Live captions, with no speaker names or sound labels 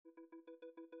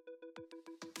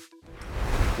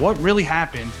What really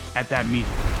happened at that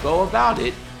meeting? Go about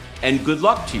it, and good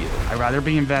luck to you. I'd rather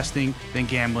be investing than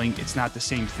gambling. It's not the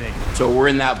same thing. So we're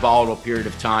in that volatile period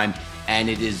of time, and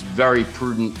it is very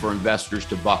prudent for investors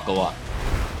to buckle up.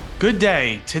 Good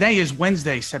day. Today is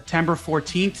Wednesday, September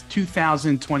 14th,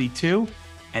 2022,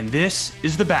 and this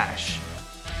is The Bash.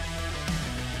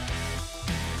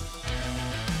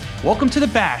 Welcome to The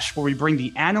Bash, where we bring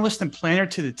the analyst and planner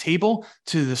to the table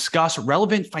to discuss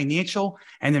relevant financial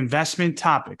and investment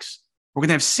topics. We're going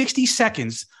to have 60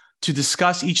 seconds to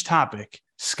discuss each topic.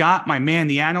 Scott, my man,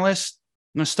 the analyst,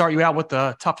 I'm going to start you out with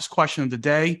the toughest question of the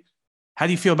day. How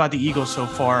do you feel about the Eagles so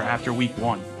far after week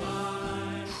one?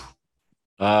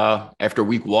 After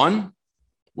week one,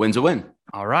 win's a win.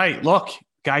 All right. Look,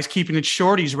 guys, keeping it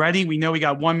short. He's ready. We know we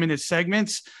got 1 minute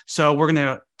segments. So we're going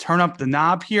to turn up the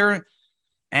knob here.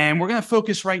 And we're going to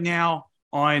focus right now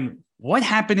on what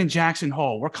happened in Jackson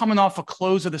Hole. We're coming off a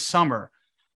close of the summer.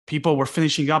 People were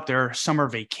finishing up their summer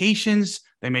vacations.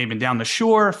 They may have been down the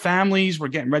shore. Families were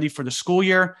getting ready for the school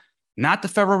year. Not the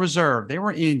Federal Reserve. They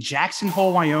were in Jackson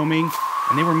Hole, Wyoming,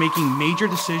 and they were making major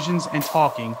decisions and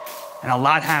talking. And a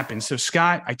lot happened. So,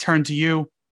 Scott, I turn to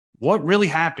you. What really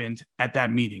happened at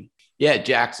that meeting? Yeah,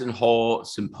 Jackson Hole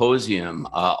Symposium,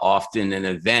 often an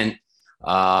event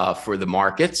for the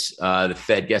markets. The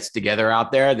Fed gets together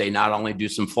out there. They not only do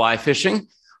some fly fishing,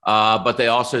 but they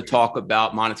also talk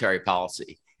about monetary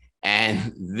policy.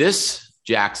 And this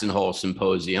Jackson Hole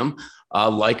Symposium,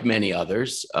 like many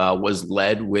others, was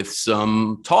led with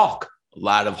some talk, a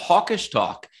lot of hawkish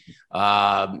talk,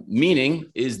 meaning,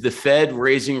 is the Fed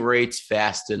raising rates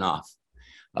fast enough?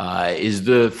 Is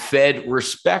the Fed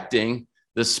respecting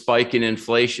the spike in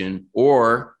inflation,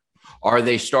 or are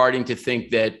they starting to think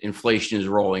that inflation is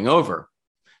rolling over?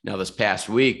 Now, this past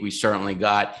week, we certainly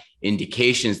got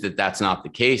indications that that's not the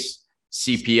case.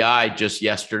 CPI just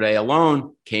yesterday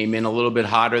alone came in a little bit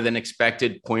hotter than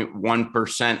expected,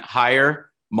 0.1% higher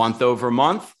month over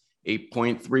month,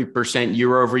 8.3%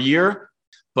 year over year.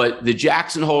 But the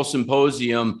Jackson Hole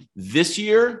Symposium this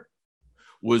year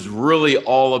was really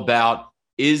all about,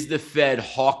 is the Fed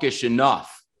hawkish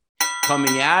enough?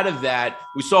 Coming out of that,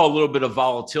 we saw a little bit of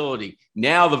volatility.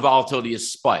 Now the volatility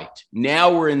has spiked.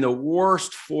 Now we're in the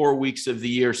worst 4 weeks of the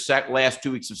year, last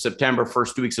 2 weeks of September,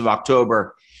 first 2 weeks of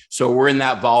October. So we're in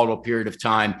that volatile period of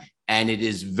time, and it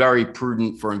is very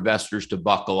prudent for investors to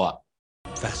buckle up.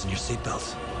 Fasten your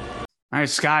seatbelts. All right,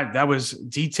 Scott, that was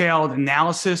detailed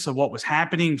analysis of what was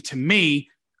happening. To me,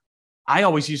 I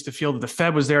always used to feel that the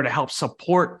Fed was there to help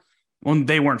support when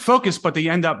they weren't focused, but they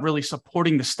end up really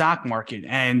supporting the stock market.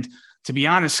 And to be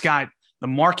honest, Scott, the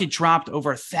market dropped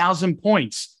over 1,000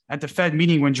 points at the Fed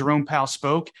meeting when Jerome Powell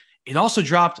spoke. It also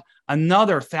dropped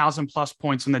another 1,000+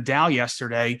 points on the Dow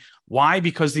yesterday. Why?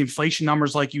 Because the inflation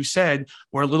numbers, like you said,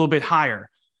 were a little bit higher.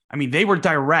 I mean, they were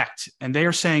direct, and they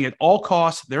are saying at all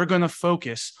costs, they're going to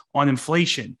focus on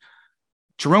inflation.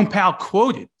 Jerome Powell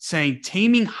quoted saying,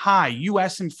 taming high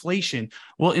U.S. inflation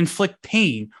will inflict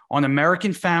pain on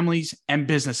American families and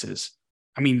businesses.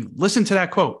 I mean, listen to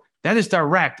that quote. That is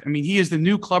direct. I mean, he is the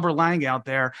new Clubber Lang out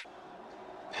there.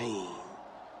 Pain.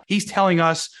 He's telling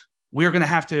us we're going to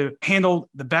have to handle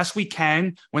the best we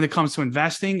can when it comes to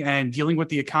investing and dealing with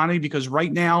the economy, because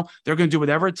right now they're going to do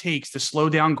whatever it takes to slow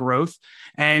down growth.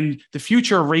 And the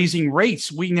future of raising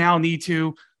rates, we now need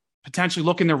to potentially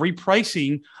look into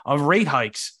repricing of rate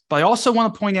hikes. But I also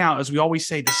want to point out, as we always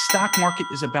say, the stock market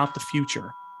is about the future.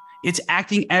 It's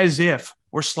acting as if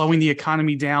we're slowing the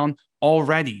economy down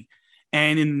already.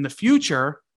 And in the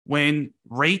future, when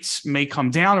rates may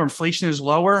come down or inflation is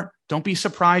lower, don't be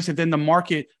surprised if then the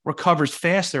market recovers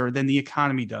faster than the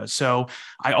economy does. So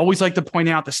I always like to point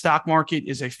out the stock market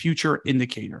is a future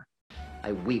indicator.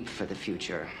 I weep for the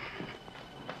future.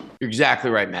 You're exactly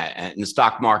right, Matt. And the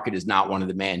stock market is not one of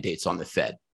the mandates on the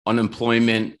Fed.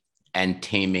 Unemployment and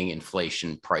taming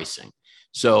inflation pricing.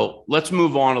 So let's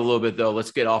move on a little bit, though.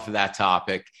 Let's get off of that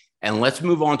topic. And let's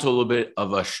move on to a little bit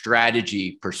of a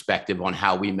strategy perspective on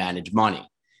how we manage money,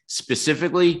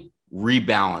 specifically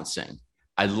rebalancing.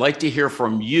 I'd like to hear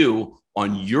from you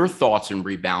on your thoughts on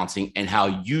rebalancing and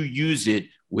how you use it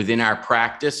within our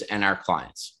practice and our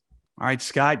clients. All right,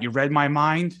 Scott, you read my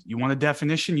mind. You want a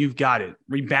definition? You've got it.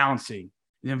 Rebalancing.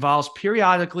 It involves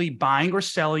periodically buying or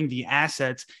selling the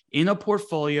assets in a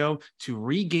portfolio to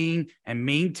regain and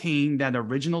maintain that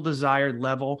original desired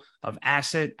level of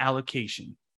asset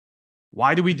allocation.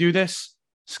 Why do we do this?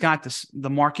 Scott, the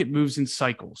market moves in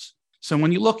cycles. So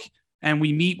when you look and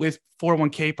we meet with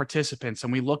 401k participants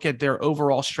and we look at their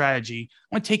overall strategy,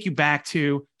 I want to take you back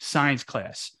to science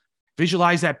class.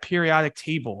 Visualize that periodic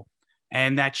table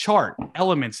and that chart,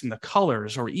 elements and the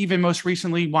colors, or even most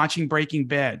recently watching Breaking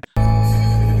Bad.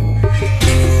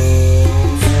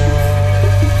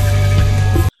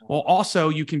 Well, also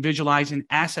you can visualize an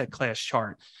asset class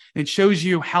chart. It shows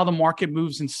you how the market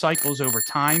moves in cycles over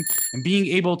time, and being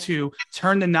able to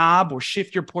turn the knob or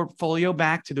shift your portfolio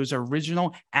back to those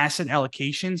original asset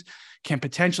allocations can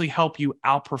potentially help you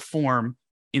outperform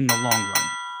in the long run.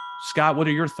 Scott, what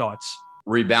are your thoughts?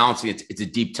 Rebalancing, it's a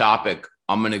deep topic.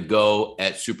 I'm going to go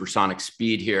at supersonic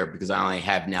speed here because I only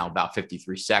have now about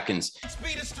 53 seconds. Light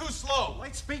speed is too slow.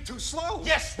 Light speed too slow?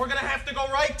 Yes, we're going to have to go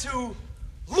right to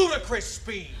ludicrous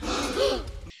speed.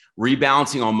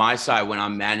 Rebalancing on my side, when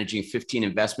I'm managing 15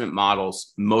 investment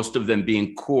models, most of them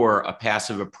being core, a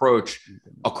passive approach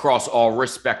across all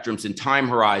risk spectrums and time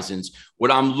horizons,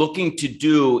 what I'm looking to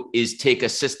do is take a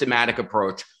systematic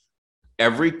approach.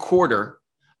 Every quarter,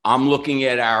 I'm looking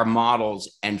at our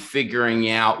models and figuring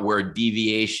out where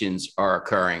deviations are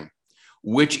occurring,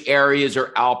 which areas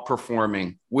are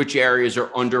outperforming, which areas are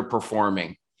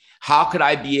underperforming. How could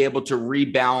I be able to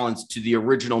rebalance to the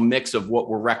original mix of what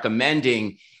we're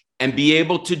recommending and be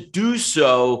able to do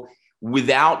so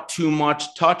without too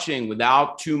much touching,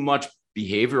 without too much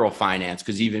behavioral finance,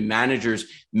 because even managers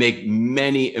make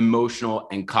many emotional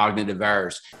and cognitive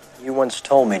errors. You once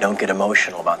told me don't get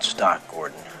emotional about stock,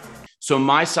 Gordon. So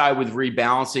my side with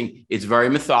rebalancing, it's very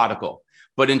methodical.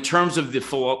 But in terms of the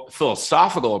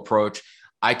philosophical approach,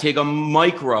 I take a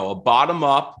micro, a bottom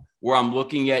up, where I'm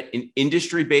looking at an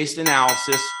industry-based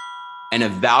analysis and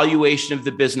evaluation of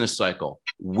the business cycle.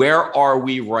 Where are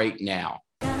we right now?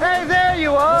 Hey, there you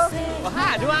are. Well,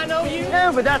 hi, do I know you?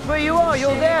 No, but that's where you are.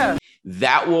 You're there.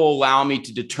 That will allow me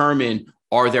to determine,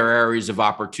 are there areas of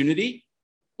opportunity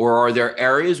or are there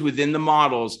areas within the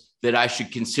models that I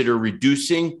should consider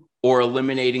reducing or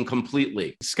eliminating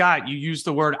completely? Scott, you used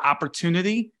the word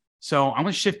opportunity. So I'm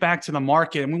going to shift back to the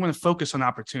market and we want to focus on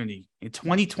opportunity. In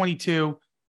 2022,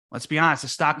 let's be honest, the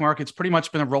stock market's pretty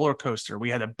much been a roller coaster. We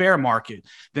had a bear market.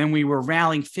 Then we were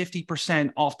rallying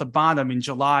 50% off the bottom in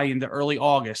July into early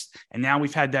August. And now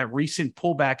we've had that recent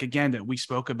pullback again that we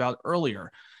spoke about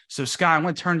earlier. So Scott, I'm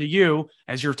going to turn to you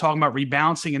as you're talking about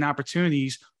rebalancing and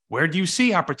opportunities. Where do you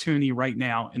see opportunity right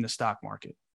now in the stock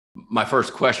market? My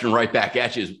first question right back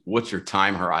at you is, what's your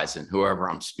time horizon, whoever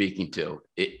I'm speaking to?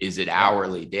 Is it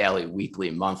hourly, daily, weekly,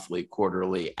 monthly,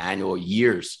 quarterly, annual,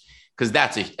 years? Because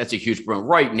that's a huge problem.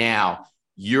 Right now,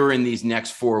 you're in these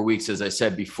next 4 weeks, as I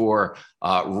said before,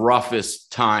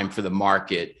 roughest time for the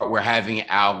market. We're having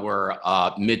our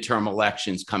midterm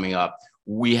elections coming up.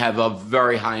 We have a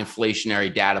very high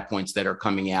inflationary data points that are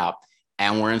coming out,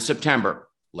 and we're in September,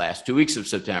 last 2 weeks of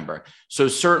September. So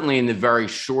certainly in the very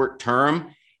short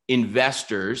term,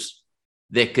 investors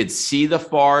that could see the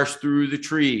forest through the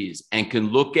trees and can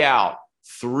look out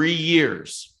 3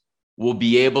 years will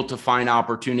be able to find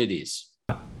opportunities.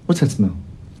 What's that smell?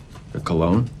 A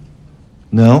cologne?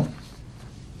 No.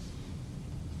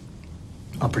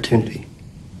 Opportunity.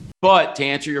 But to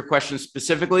answer your question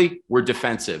specifically, we're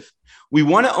defensive. We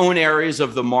want to own areas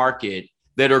of the market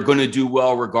that are going to do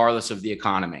well regardless of the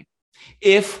economy.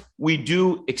 If we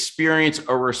do experience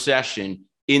a recession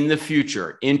in the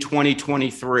future, in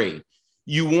 2023,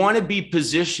 you want to be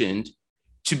positioned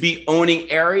to be owning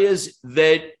areas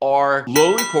that are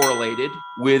lowly correlated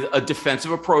with a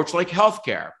defensive approach like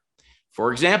healthcare.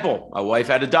 For example, my wife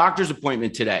had a doctor's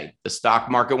appointment today. The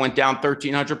stock market went down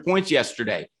 1,300 points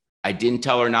yesterday. I didn't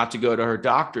tell her not to go to her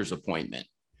doctor's appointment.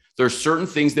 There's certain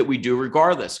things that we do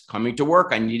regardless. Coming to work,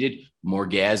 I needed more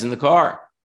gas in the car.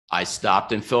 I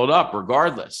stopped and filled up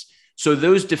regardless. So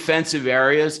those defensive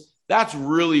areas, that's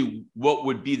really what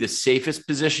would be the safest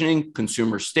positioning.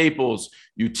 Consumer staples,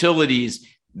 utilities,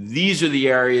 these are the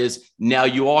areas. Now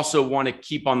you also want to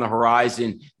keep on the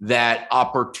horizon that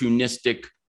opportunistic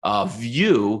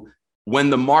view when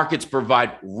the markets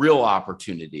provide real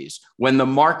opportunities, when the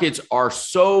markets are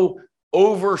so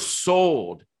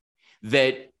oversold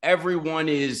that everyone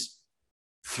is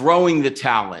throwing the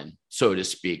towel in, so to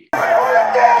speak.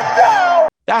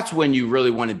 That's when you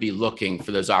really want to be looking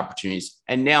for those opportunities.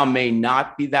 And now may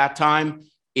not be that time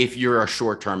if you're a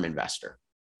short-term investor.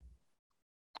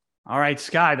 All right,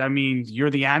 Scott, I mean,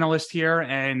 you're the analyst here,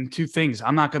 and two things.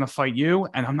 I'm not going to fight you,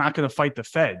 and I'm not going to fight the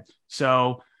Fed.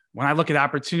 So when I look at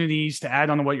opportunities to add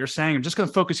on to what you're saying, I'm just going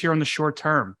to focus here on the short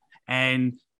term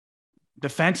and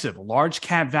defensive, large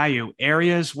cap value,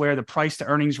 areas where the price to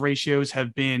earnings ratios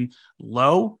have been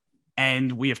low.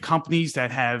 And we have companies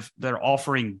that are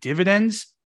offering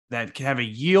dividends that can have a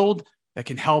yield that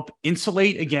can help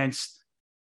insulate against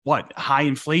high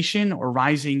inflation or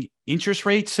rising interest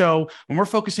rates. So when we're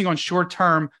focusing on short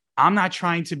term, I'm not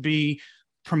trying to be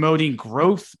promoting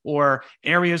growth or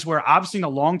areas where obviously in the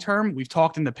long term, we've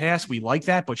talked in the past, we like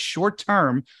that, but short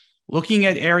term, looking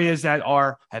at areas that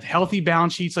have healthy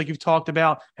balance sheets, like you've talked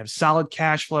about, have solid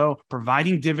cash flow,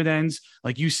 providing dividends,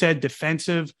 like you said,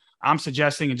 defensive. I'm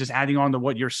suggesting and just adding on to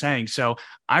what you're saying. So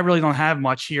I really don't have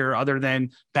much here other than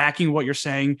backing what you're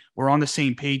saying. We're on the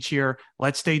same page here.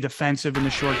 Let's stay defensive in the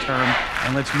short term,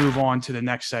 and let's move on to the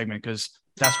next segment because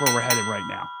that's where we're headed right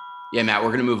now. Yeah, Matt, we're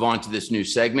going to move on to this new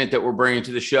segment that we're bringing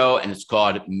to the show, and it's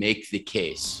called Make the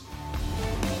Case.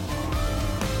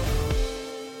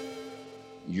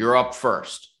 You're up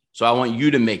first. So I want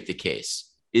you to make the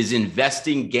case. Is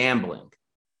investing gambling?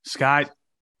 Scott,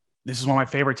 this is one of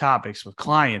my favorite topics with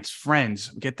clients,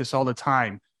 friends. We get this all the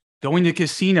time. Going to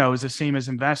casino is the same as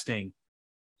investing.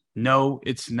 No,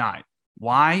 it's not.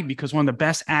 Why? Because one of the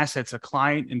best assets a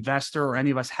client, investor, or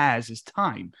any of us has is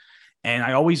time. And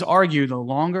I always argue the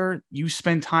longer you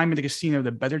spend time in the casino,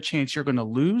 the better chance you're going to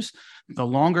lose. The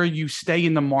longer you stay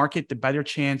in the market, the better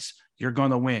chance you're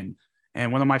going to win.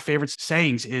 And one of my favorite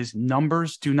sayings is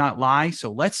numbers do not lie.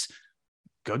 So let's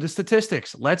go to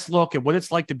statistics. Let's look at what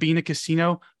it's like to be in a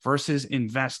casino versus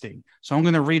investing. So I'm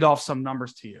going to read off some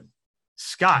numbers to you.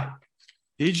 Scott,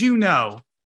 did you know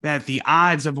that the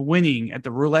odds of winning at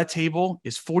the roulette table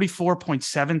is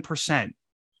 44.7%?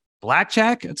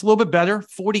 Blackjack, it's a little bit better,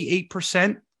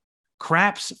 48%.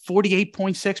 Craps,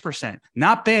 48.6%.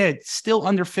 Not bad, still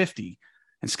under 50.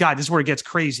 And Scott, this is where it gets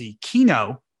crazy.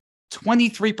 Keno,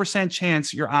 23%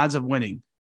 chance your odds of winning.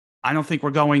 I don't think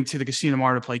we're going to the casino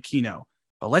market to play Keno.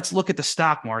 But let's look at the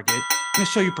stock market. I'm going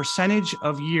to show you percentage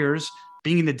of years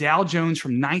being in the Dow Jones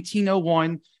from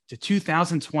 1901 to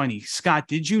 2020. Scott,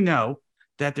 did you know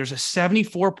that there's a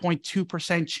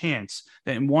 74.2% chance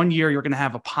that in 1 year you're going to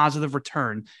have a positive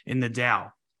return in the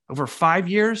Dow? Over 5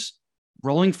 years,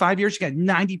 rolling 5 years, you got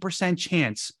 90%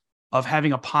 chance of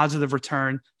having a positive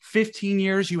return. 15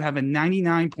 years, you have a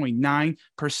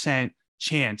 99.9%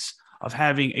 chance of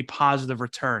having a positive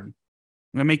return.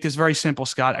 I'm going to make this very simple,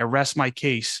 Scott. I rest my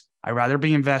case. I'd rather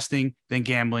be investing than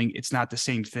gambling. It's not the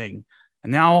same thing.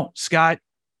 And now, Scott,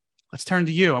 let's turn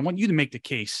to you. I want you to make the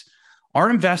case. Are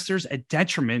investors a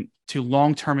detriment to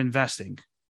long-term investing?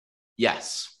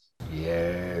 Yes.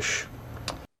 Yes.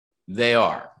 They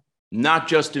are. Not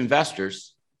just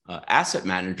investors, asset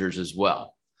managers as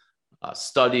well.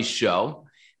 Studies show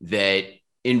that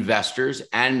investors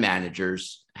and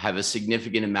managers have a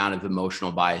significant amount of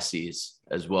emotional biases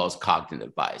as well as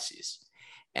cognitive biases.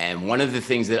 And one of the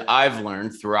things that I've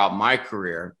learned throughout my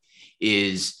career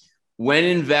is when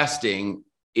investing,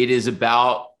 it is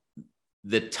about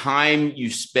the time you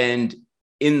spend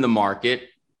in the market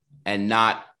and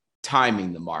not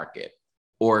timing the market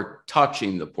or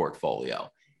touching the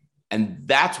portfolio. And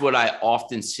that's what I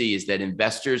often see is that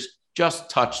investors just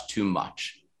touch too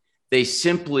much. They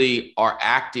simply are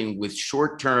acting with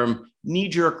short-term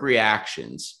knee-jerk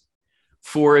reactions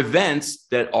for events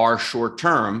that are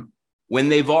short-term when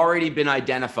they've already been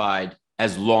identified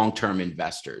as long-term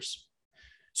investors.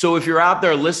 So if you're out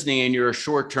there listening and you're a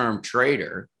short-term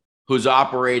trader who's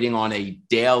operating on a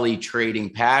daily trading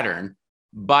pattern,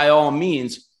 by all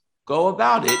means, go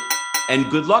about it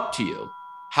and good luck to you.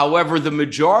 However, the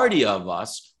majority of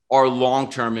us are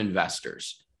long-term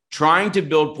investors trying to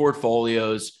build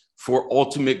portfolios for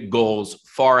ultimate goals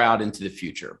far out into the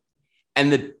future.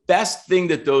 And the best thing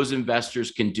that those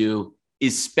investors can do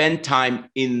is spend time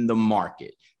in the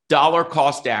market, dollar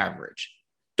cost average.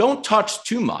 Don't touch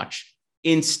too much.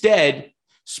 Instead,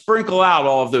 sprinkle out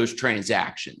all of those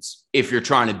transactions. If you're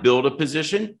trying to build a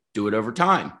position, do it over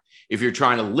time. If you're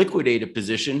trying to liquidate a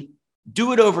position,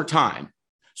 do it over time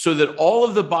so that all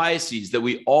of the biases that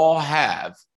we all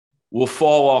have will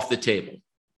fall off the table.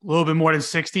 A little bit more than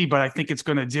 60, but I think it's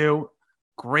going to do.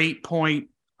 Great point.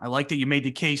 I like that you made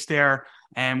the case there.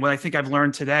 And what I think I've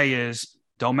learned today is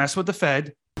don't mess with the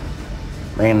Fed.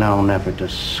 They know never to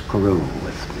screw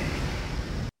with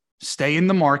me. Stay in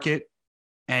the market.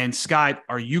 And Scott,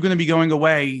 are you going to be going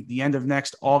away the end of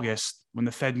next August when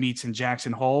the Fed meets in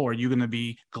Jackson Hole, or are you going to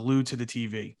be glued to the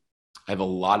TV? I have a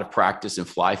lot of practice in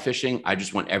fly fishing. I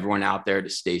just want everyone out there to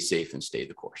stay safe and stay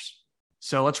the course.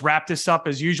 So let's wrap this up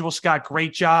as usual. Scott,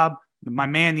 great job. My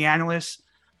man, the analyst.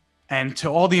 And to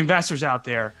all the investors out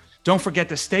there, don't forget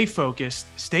to stay focused,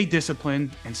 stay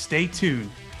disciplined, and stay tuned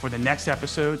for the next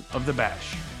episode of The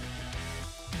Bash.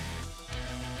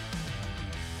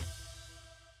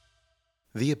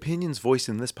 The opinions voiced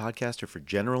in this podcast are for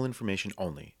general information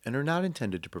only and are not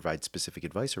intended to provide specific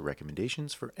advice or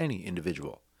recommendations for any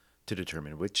individual. To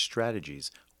determine which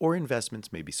strategies or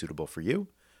investments may be suitable for you,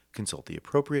 consult the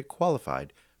appropriate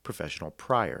qualified professional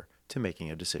prior to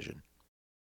making a decision.